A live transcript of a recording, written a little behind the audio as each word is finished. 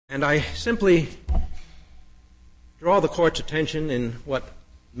And I simply draw the Court's attention in what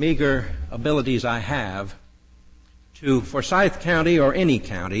meager abilities I have to Forsyth County or any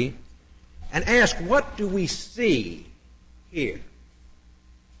county and ask, what do we see here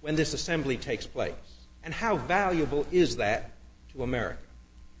when this assembly takes place? And how valuable is that to America?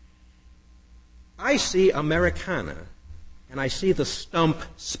 I see Americana, and I see the stump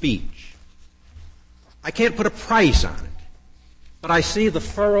speech. I can't put a price on it, but I see the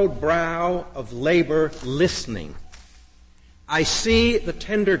furrowed brow of labor listening. I see the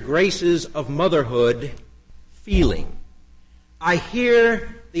tender graces of motherhood feeling. I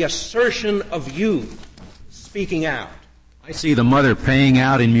hear the assertion of youth speaking out. I see the mother paying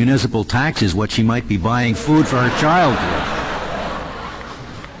out in municipal taxes what she might be buying food for her child with.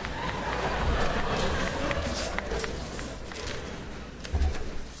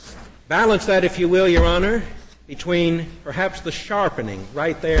 Balance that, if you will, Your Honor, between perhaps the sharpening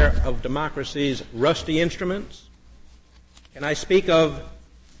right there of democracy's rusty instruments. Can I speak of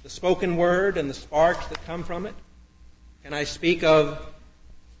the spoken word and the sparks that come from it? Can I speak of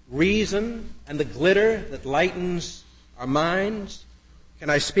reason and the glitter that lightens our minds? Can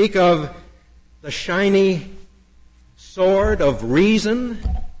I speak of the shiny sword of reason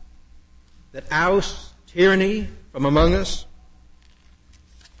that ousts tyranny from among us?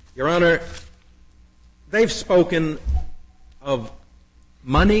 Your Honor, they've spoken of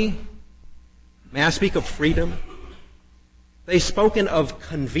money. May I speak of freedom? They've spoken of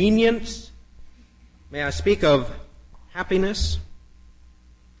convenience. May I speak of happiness?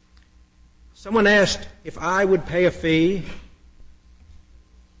 Someone asked if I would pay a fee.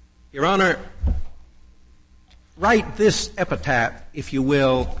 Your Honor, write this epitaph, if you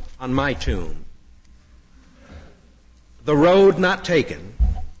will, on my tomb. The road not taken,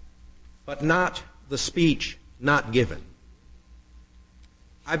 but not the speech not given.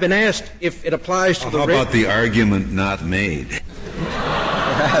 I've been asked if it applies to How about the argument not made?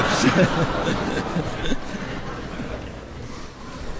 Perhaps.